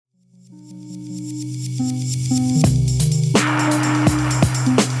Welcome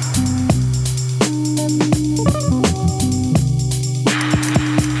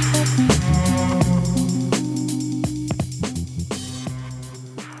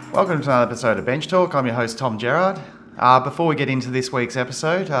to another episode of Bench Talk. I'm your host, Tom Gerard. Before we get into this week's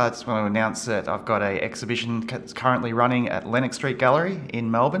episode, I just want to announce that I've got an exhibition currently running at Lennox Street Gallery in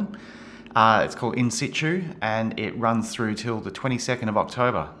Melbourne. It's called In Situ, and it runs through till the 22nd of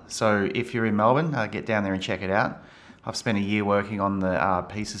October. So if you're in Melbourne, get down there and check it out. I've spent a year working on the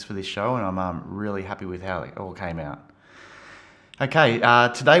pieces for this show, and I'm really happy with how it all came out. Okay,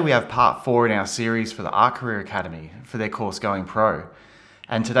 today we have part 4 in our series for the Art Career Academy for their course Going Pro.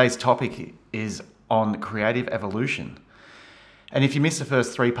 And today's topic is on creative evolution. And if you missed the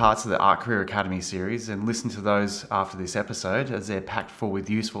first 3 parts of the Art Career Academy series, then listen to those after this episode, as they're packed full with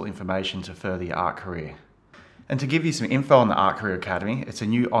useful information to further your art career. And to give you some info on the Art Career Academy, it's a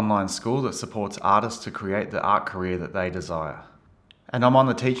new online school that supports artists to create the art career that they desire. And I'm on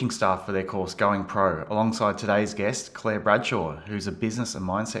the teaching staff for their course Going Pro, alongside today's guest, Claire Bradshaw, who's a business and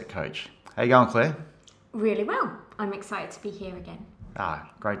mindset coach. How you going, Claire? Really well. I'm excited to be here again.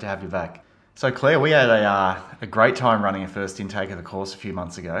 Great to have you back. So Claire, we had a great time running a first intake of the course a few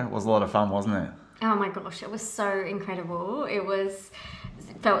months ago. It was a lot of fun, wasn't it? Oh my gosh, it was so incredible. It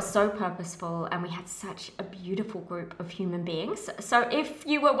felt so purposeful, and we had such a beautiful group of human beings. So if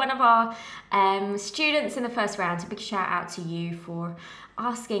you were one of our students in the first round, a big shout out to you for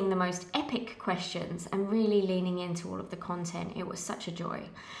asking the most epic questions and really leaning into all of the content. It was such a joy.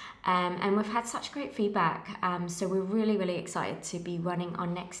 And we've had such great feedback, so we're really, really excited to be running our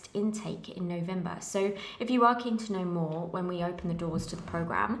next intake in November. So if you are keen to know more when we open the doors to the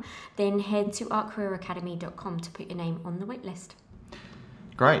program, then head to artcareeracademy.com to put your name on the waitlist.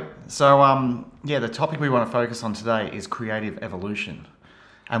 Great. So the topic we want to focus on today is creative evolution.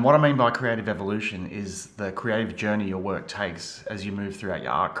 And what I mean by creative evolution is the creative journey your work takes as you move throughout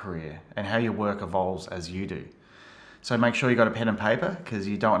your art career, and how your work evolves as you do. So make sure you got a pen and paper, because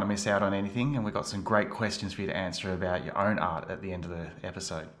you don't want to miss out on anything, and we've got some great questions for you to answer about your own art at the end of the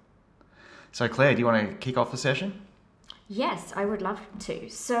episode. So Claire, do you want to kick off the session? Yes, I would love to.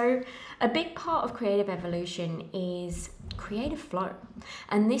 So a big part of creative evolution is creative flow.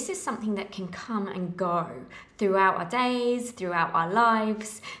 And this is something that can come and go throughout our days, throughout our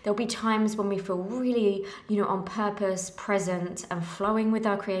lives. There'll be times when we feel really, on purpose, present and flowing with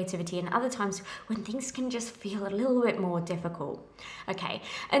our creativity, and other times when things can just feel a little bit more difficult. Okay,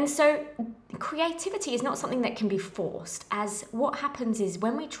 and so creativity is not something that can be forced, as what happens is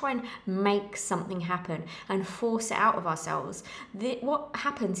when we try and make something happen and force it out of ourselves, what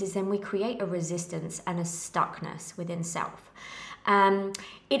happens is then we create a resistance and a stuckness within self.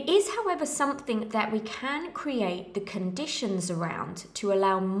 It is, however, something that we can create the conditions around to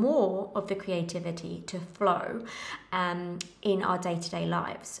allow more of the creativity to flow in our day-to-day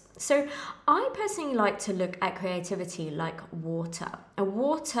lives. So I personally like to look at creativity like water, a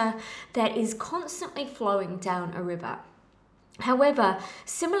water that is constantly flowing down a river. However,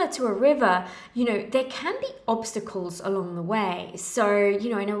 similar to a river, there can be obstacles along the way. So,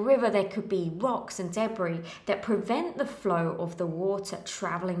 in a river, there could be rocks and debris that prevent the flow of the water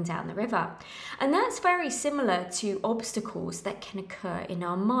traveling down the river. And that's very similar to obstacles that can occur in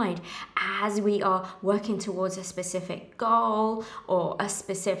our mind as we are working towards a specific goal or a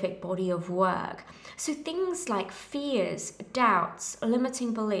specific body of work. So things like fears, doubts,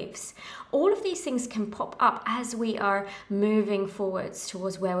 limiting beliefs, all of these things can pop up as we are moving forwards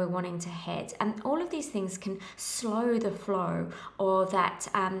towards where we're wanting to head. And all of these things can slow the flow or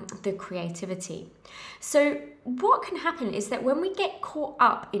the creativity. So what can happen is that when we get caught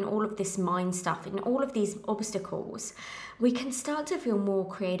up in all of this mind stuff, in all of these obstacles, we can start to feel more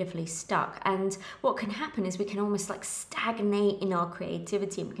creatively stuck. And what can happen is we can almost stagnate in our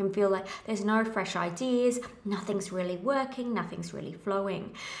creativity. We can feel like there's no fresh ideas, nothing's really working, nothing's really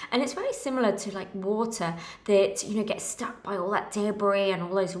flowing. And it's very similar to water that, gets stuck by all that debris and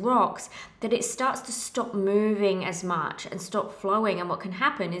all those rocks, that it starts to stop moving as much and stop flowing. And what can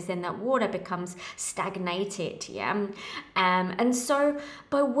happen is then that water becomes stagnated, and so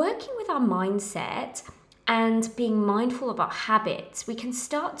by working with our mindset and being mindful of our habits, we can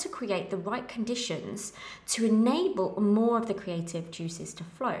start to create the right conditions to enable more of the creative juices to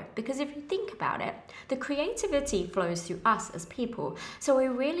flow. Because if you think about it, the creativity flows through us as people. So we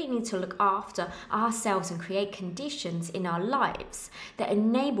really need to look after ourselves and create conditions in our lives that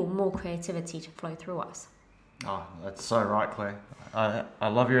enable more creativity to flow through us. Oh, that's so right, Claire. I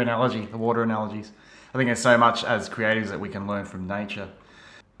love your analogy, the water analogies. I think there's so much as creatives that we can learn from nature.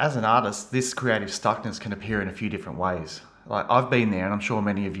 As an artist, this creative stuckness can appear in a few different ways. Like I've been there, and I'm sure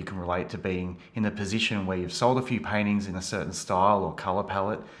many of you can relate to being in a position where you've sold a few paintings in a certain style or color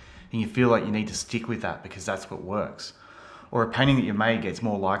palette, and you feel like you need to stick with that because that's what works. Or a painting that you made gets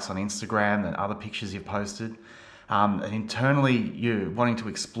more likes on Instagram than other pictures you've posted. And internally, you're wanting to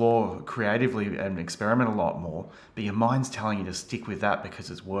explore creatively and experiment a lot more, but your mind's telling you to stick with that because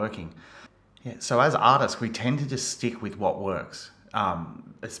it's working. Yeah, so as artists, we tend to just stick with what works,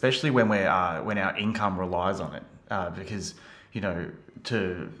 especially when our income relies on it, because you know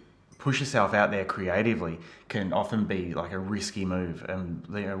to push yourself out there creatively can often be like a risky move.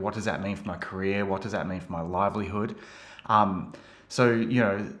 And what does that mean for my career? What does that mean for my livelihood? Um, so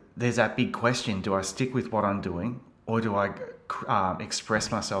there's that big question: do I stick with what I'm doing, or do I express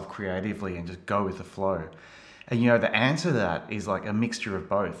myself creatively and just go with the flow? And the answer to that is like a mixture of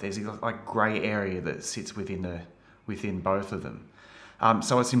both. There's like grey area that sits within both of them.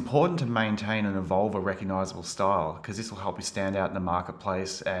 So it's important to maintain and evolve a recognisable style because this will help you stand out in the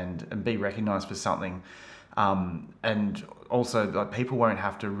marketplace and be recognised for something. And also, like, people won't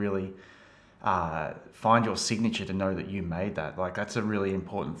have to really find your signature to know that you made that. Like that's a really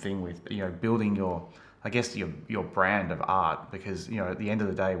important thing with building your brand of art, because at the end of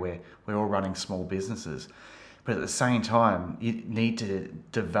the day we're all running small businesses. But at the same time, you need to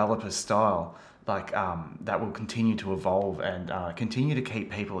develop a style that will continue to evolve and continue to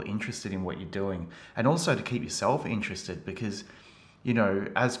keep people interested in what you're doing, and also to keep yourself interested. Because,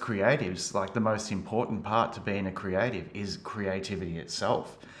 as creatives, like the most important part to being a creative is creativity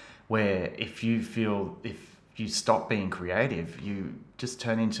itself. Where if you stop being creative, you just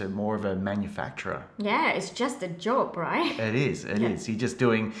turn into more of a manufacturer. Yeah, it's just a job, right? It is. It is. You're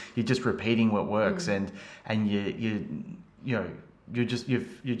just repeating what works, and you're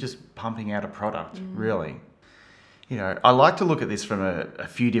just pumping out a product, really. I like to look at this from a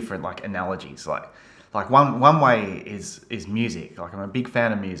few different like analogies. Like one way is music. Like I'm a big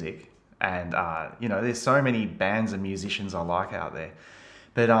fan of music, and there's so many bands and musicians I like out there.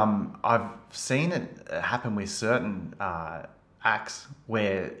 But I've seen it happen with certain acts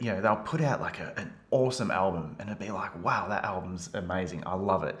where they'll put out like an awesome album, and it'll be like, wow, that album's amazing, I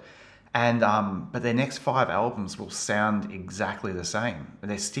love it. And but their next 5 albums will sound exactly the same.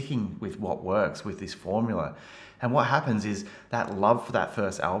 They're sticking with what works with this formula. And what happens is that love for that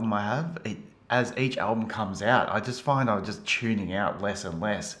first album I have, as each album comes out, I just find I'm just tuning out less and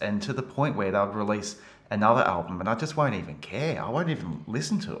less, and to the point where they'll release another album and I just won't even care. I won't even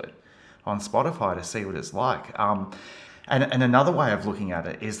listen to it on Spotify to see what it's like. And another way of looking at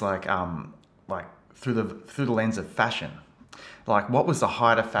it is like through the lens of fashion. Like what was the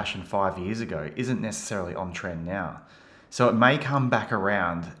height of fashion 5 years ago isn't necessarily on trend now. So it may come back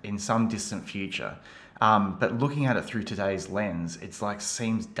around in some distant future. But looking at it through today's lens, it's like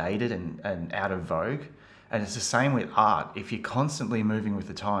seems dated and out of vogue. And it's the same with art. If you're constantly moving with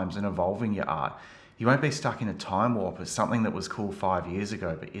the times and evolving your art, you won't be stuck in a time warp as something that was cool 5 years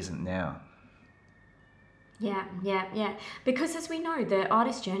ago but isn't now. Yeah. Because as we know, the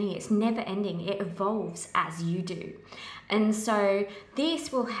artist journey is never ending. It evolves as you do. And so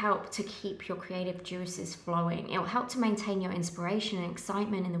this will help to keep your creative juices flowing. It will help to maintain your inspiration and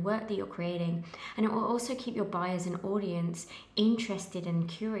excitement in the work that you're creating. And it will also keep your buyers and audience interested and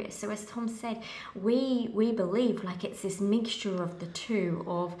curious. So as Tom said, we believe like it's this mixture of the two,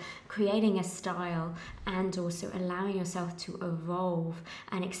 of creating a style and also allowing yourself to evolve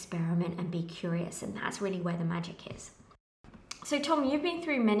and experiment and be curious. And that's really where the magic is. So Tom, you've been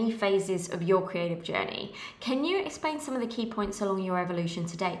through many phases of your creative journey. Can you explain some of the key points along your evolution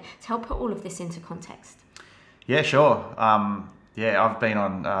today to help put all of this into context? Yeah, sure. I've been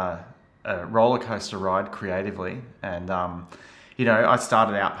on a roller coaster ride creatively, and I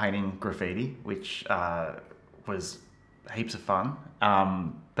started out painting graffiti, which was heaps of fun.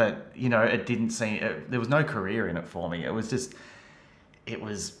 But it didn't there was no career in it for me. It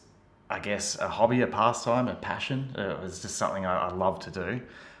was I guess a hobby, a pastime, a passion. It was just something I love to do.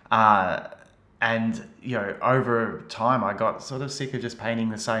 And over time I got sort of sick of just painting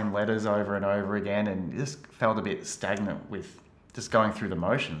the same letters over and over again, and just felt a bit stagnant with just going through the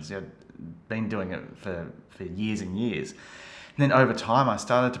motions. I'd been doing it for years and years. And then over time I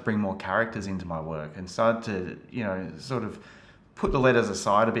started to bring more characters into my work and started to, sort of put the letters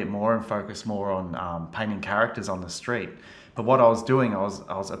aside a bit more and focus more on painting characters on the street. But what I was doing, I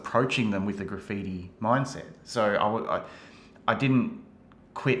was approaching them with a graffiti mindset. So I didn't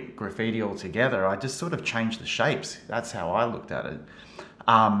quit graffiti altogether. I just sort of changed the shapes. That's how I looked at it.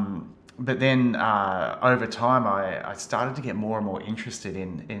 But then over time, I started to get more and more interested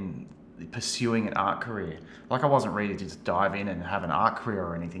in pursuing an art career. Like I wasn't ready to just dive in and have an art career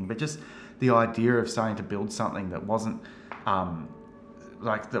or anything, but just the idea of starting to build something that wasn't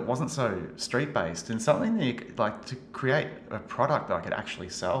like that wasn't so street based, and something that you could, like, to create a product that I could actually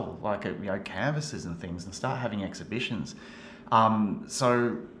sell, like, canvases and things, and start having exhibitions.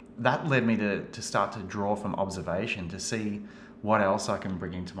 So that led me to start to draw from observation to see what else I can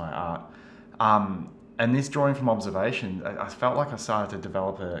bring into my art. And this drawing from observation, I felt like I started to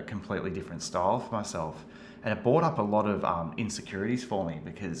develop a completely different style for myself. And it brought up a lot of insecurities for me,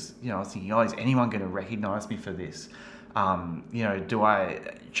 because, I was thinking, oh, is anyone going to recognize me for this? Do I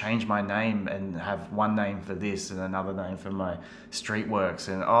change my name and have one name for this and another name for my street works?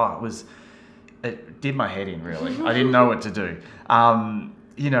 And it did my head in, really. I didn't know what to do.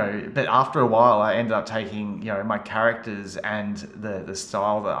 But after a while, I ended up taking, my characters and the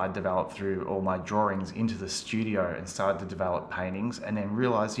style that I developed through all my drawings into the studio and started to develop paintings, and then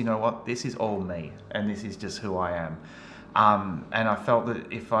realized, what, this is all me, and this is just who I am. And I felt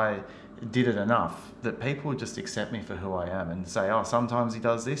that if I did it enough, that people would just accept me for who I am and say, oh, sometimes he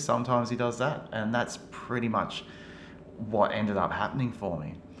does this, sometimes he does that. And that's pretty much what ended up happening for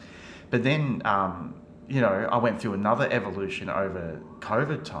me. But then, I went through another evolution over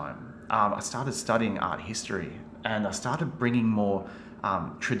COVID time. I started studying art history, and I started bringing more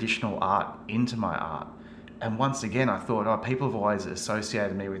traditional art into my art. And once again, I thought, oh, people have always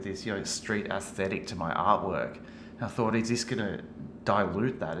associated me with this, street aesthetic to my artwork. And I thought, is this going to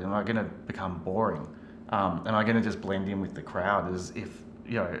dilute that? Am I going to become boring? Am I going to just blend in with the crowd as if,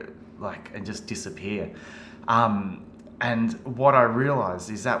 and just disappear? And what I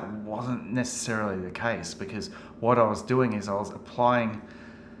realized is that wasn't necessarily the case, because what I was doing is I was applying,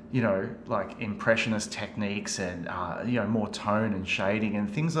 impressionist techniques and, more tone and shading and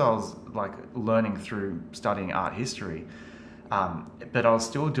things that I was learning through studying art history. But I was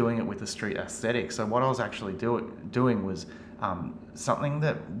still doing it with the street aesthetic. So what I was actually doing was something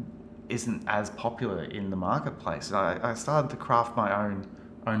that isn't as popular in the marketplace. I started to craft my own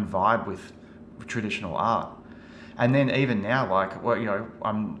vibe with traditional art. And then even now,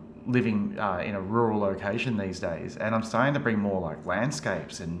 I'm living in a rural location these days, and I'm starting to bring more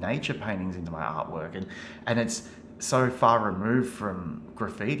landscapes and nature paintings into my artwork, and it's so far removed from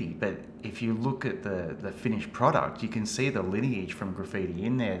graffiti, but if you look at the finished product, you can see the lineage from graffiti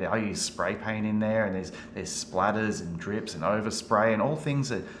in there. I use spray paint in there, and there's splatters and drips and overspray and all things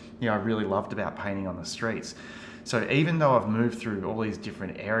that I really loved about painting on the streets. So even though I've moved through all these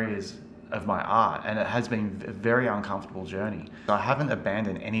different areas of my art, and it has been a very uncomfortable journey, I haven't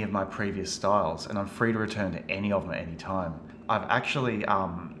abandoned any of my previous styles, and I'm free to return to any of them at any time. I've actually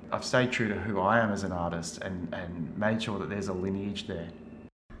I've stayed true to who I am as an artist, and made sure that there's a lineage there.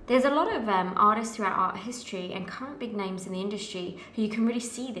 There's a lot of artists throughout art history and current big names in the industry who you can really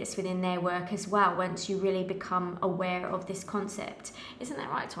see this within their work as well once you really become aware of this concept. Isn't that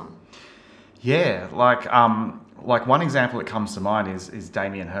right, Tom? Yeah, like one example that comes to mind is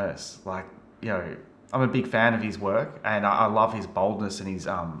Damien Hirst. I'm a big fan of his work, and I love his boldness and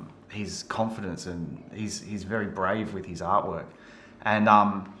his confidence, and he's very brave with his artwork. And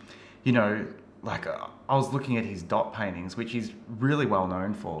I was looking at his dot paintings, which he's really well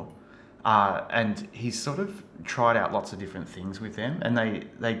known for, and he's sort of tried out lots of different things with them, and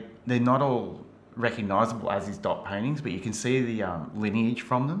they're not all recognizable as his dot paintings, but you can see the lineage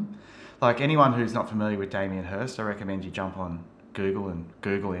from them. Like, anyone who's not familiar with Damien Hirst, I recommend you jump on Google and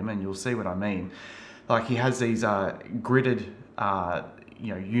Google him, and you'll see what I mean. Like, he has these gridded,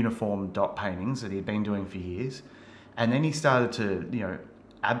 uniform dot paintings that he'd been doing for years, and then he started to,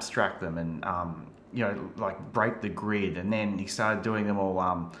 abstract them and, break the grid, and then he started doing them all,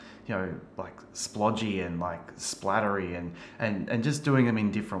 splodgy and splattery and just doing them in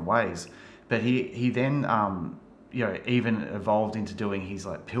different ways. But he then even evolved into doing his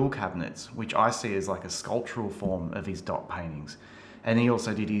pill cabinets, which I see as a sculptural form of his dot paintings. And he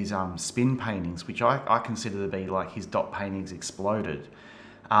also did his spin paintings, which I consider to be his dot paintings exploded.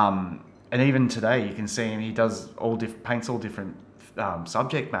 And even today, you can see him. He does paints all different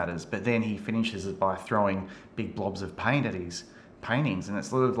subject matters, but then he finishes it by throwing big blobs of paint at his paintings, and it's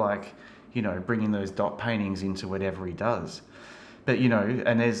sort of bringing those dot paintings into whatever he does. But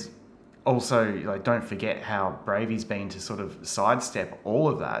and there's also, don't forget how brave he's been to sort of sidestep all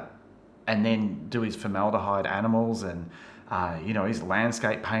of that and then do his formaldehyde animals and his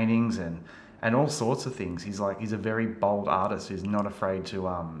landscape paintings and all sorts of things. He's a very bold artist who's not afraid to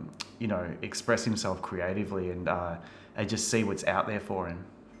express himself creatively and just see what's out there for him.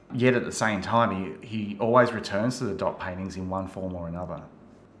 Yet at the same time, he always returns to the dot paintings in one form or another.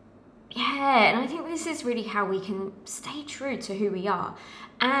 Yeah, and I think this is really how we can stay true to who we are,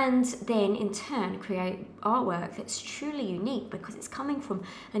 and then in turn create artwork that's truly unique because it's coming from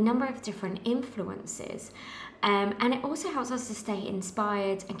a number of different influences. And it also helps us to stay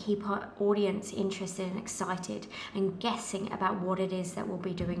inspired and keep our audience interested and excited and guessing about what it is that we'll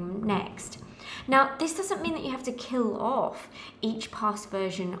be doing next. Now, this doesn't mean that you have to kill off each past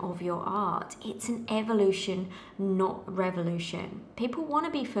version of your art. It's an evolution, not revolution. People want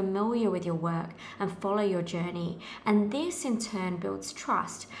to be familiar with your work and follow your journey, and this in turn builds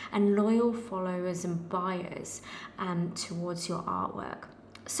trust and loyal followers and buyers towards your artwork.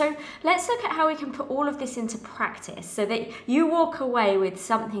 So let's look at how we can put all of this into practice so that you walk away with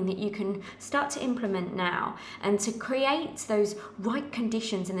something that you can start to implement now and to create those right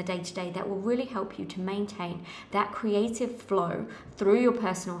conditions in the day-to-day that will really help you to maintain that creative flow through your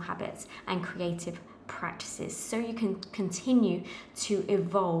personal habits and creative practices so you can continue to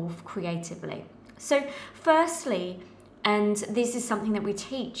evolve creatively. So firstly, and this is something that we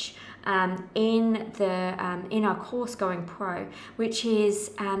teach in our course Going Pro, which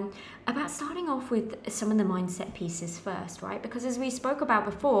is about starting off with some of the mindset pieces first, right? Because as we spoke about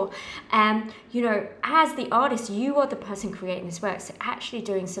before, as the artist, you are the person creating this work. So actually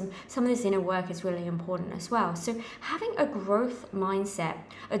doing some of this inner work is really important as well. So having a growth mindset,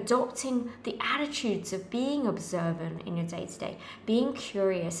 adopting the attitudes of being observant in your day-to-day, being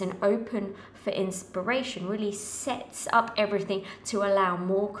curious and open for inspiration really sets up everything to allow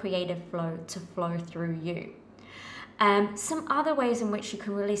more creative flow to flow through you. Some other ways in which you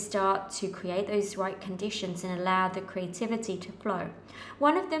can really start to create those right conditions and allow the creativity to flow.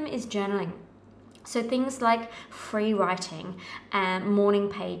 One of them is journaling. So things like free writing and morning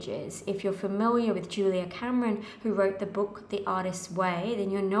pages. If you're familiar with Julia Cameron, who wrote the book The Artist's Way,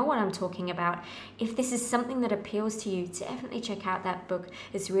 then you'll know what I'm talking about. If this is something that appeals to you, definitely check out that book.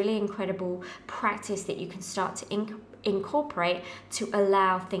 It's really incredible practice that you can start to incorporate to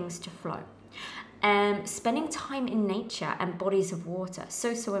allow things to flow. Spending time in nature and bodies of water,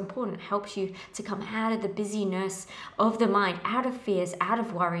 so important, helps you to come out of the busyness of the mind, out of fears, out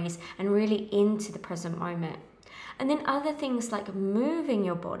of worries, and really into the present moment. And then other things like moving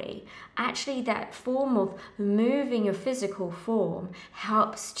your body, actually that form of moving your physical form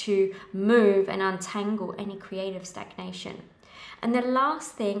helps to move and untangle any creative stagnation. And the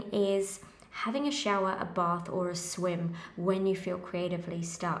last thing is having a shower, a bath, or a swim when you feel creatively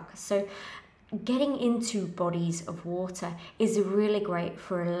stuck. So getting into bodies of water is really great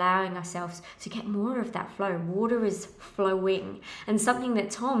for allowing ourselves to get more of that flow. Water is flowing. And something that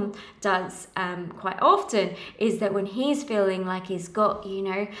Tom does quite often is that when he's feeling like he's got,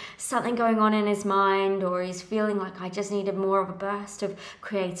 something going on in his mind, or he's feeling like I just needed more of a burst of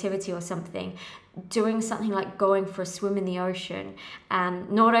creativity or something, doing something like going for a swim in the ocean,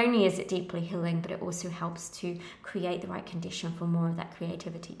 not only is it deeply healing, but it also helps to create the right condition for more of that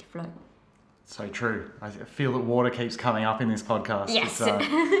creativity to flow. So true. I feel that water keeps coming up in this podcast. Yes.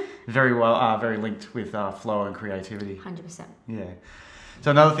 It's very linked with flow and creativity. 100%. Yeah.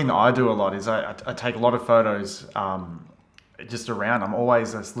 So another thing that I do a lot is I take a lot of photos just around. I'm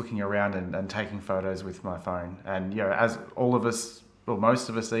always just looking around and taking photos with my phone. And, as all of us, well, most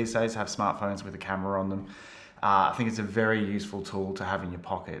of us these days have smartphones with a camera on them. I think it's a very useful tool to have in your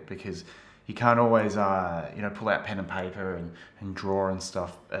pocket because you can't always, pull out pen and paper and draw and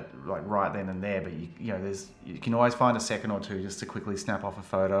stuff like right then and there. But you can always find a second or two just to quickly snap off a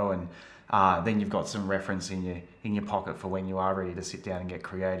photo, and then you've got some reference in your pocket for when you are ready to sit down and get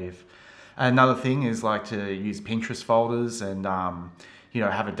creative. Another thing is like to use Pinterest folders and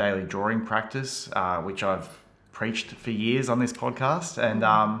have a daily drawing practice, which I've preached for years on this podcast, and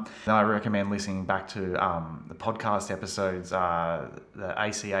I recommend listening back to the podcast episodes, the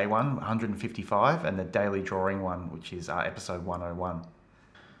ACA one, 155, and the daily drawing one, which is episode 101.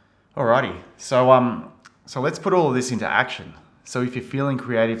 Alrighty, so let's put all of this into action. So if you're feeling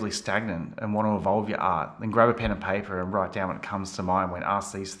creatively stagnant and want to evolve your art, then grab a pen and paper and write down what comes to mind when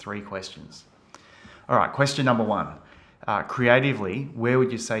asked these 3 questions. Alright, question number 1. Creatively, where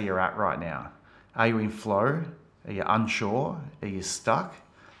would you say you're at right now? Are you in flow? Are you unsure? Are you stuck?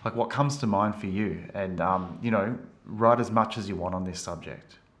 Like, what comes to mind for you? And, write as much as you want on this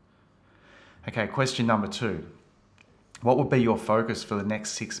subject. Okay, question number 2. What would be your focus for the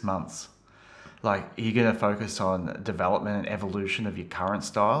next 6 months? Like, are you going to focus on development and evolution of your current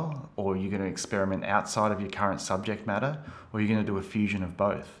style? Or are you going to experiment outside of your current subject matter? Or are you going to do a fusion of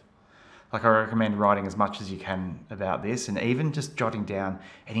both? Like, I recommend writing as much as you can about this, and even just jotting down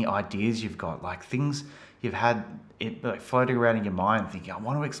any ideas you've got, like things you've had floating around in your mind thinking, I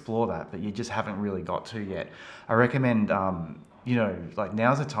want to explore that, but you just haven't really got to yet. I recommend,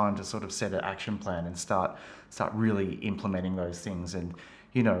 now's the time to sort of set an action plan and start really implementing those things. And,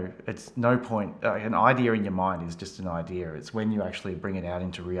 it's no point, an idea in your mind is just an idea. It's when you actually bring it out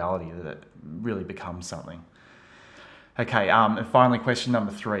into reality that it really becomes something. Okay, and finally, question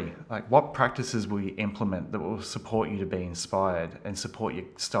number 3. Like, what practices will you implement that will support you to be inspired and support your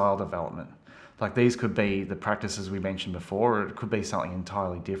style development? Like, these could be the practices we mentioned before, or it could be something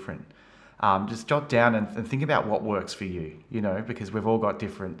entirely different. Just jot down and think about what works for you, because we've all got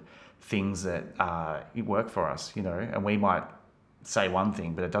different things that work for us, and we might say one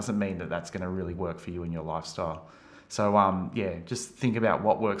thing, but it doesn't mean that that's going to really work for you in your lifestyle. So, just think about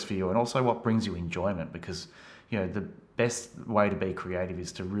what works for you and also what brings you enjoyment, because, the best way to be creative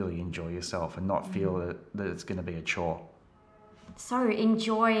is to really enjoy yourself and not feel that it's going to be a chore. So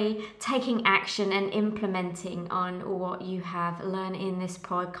enjoy taking action and implementing on what you have learned in this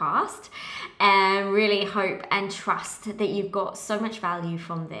podcast, and really hope and trust that you've got so much value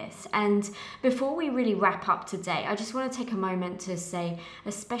from this. And before we really wrap up today, I just want to take a moment to say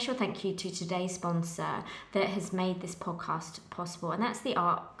a special thank you to today's sponsor that has made this podcast possible, and that's the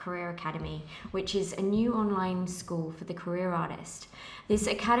Art Career Academy, which is a new online school for the career artist. This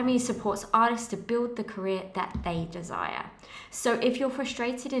academy supports artists to build the career that they desire. So if you're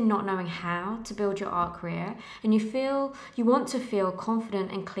frustrated in not knowing how to build your art career, and you want to feel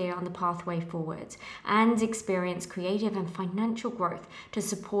confident and clear on the pathway forward and experience creative and financial growth to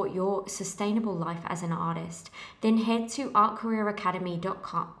support your sustainable life as an artist, then head to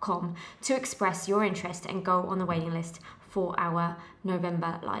artcareeracademy.com to express your interest and go on the waiting list for our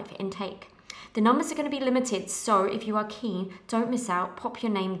November live intake. The numbers are going to be limited, so if you are keen, don't miss out, pop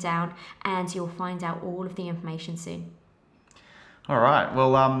your name down, and you'll find out all of the information soon. All right.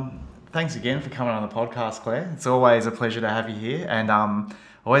 Well, thanks again for coming on the podcast, Claire. It's always a pleasure to have you here, and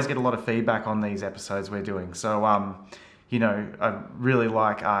always get a lot of feedback on these episodes we're doing. So, I really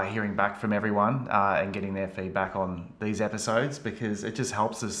like hearing back from everyone and getting their feedback on these episodes, because it just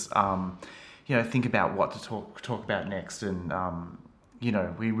helps us, think about what to talk about next. And,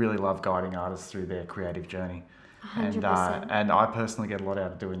 we really love guiding artists through their creative journey. 100%. And I personally get a lot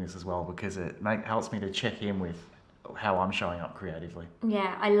out of doing this as well, because it helps me to check in with how I'm showing up creatively.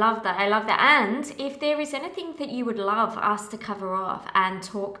 Yeah, I love that. And if there is anything that you would love us to cover off and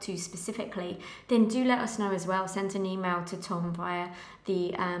talk to specifically, then do let us know as well. Send an email to Tom via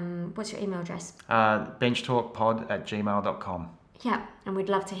the, what's your email address? benchtalkpod@gmail.com. Yeah, and we'd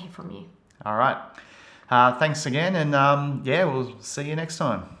love to hear from you. All right. Thanks again, and we'll see you next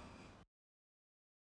time.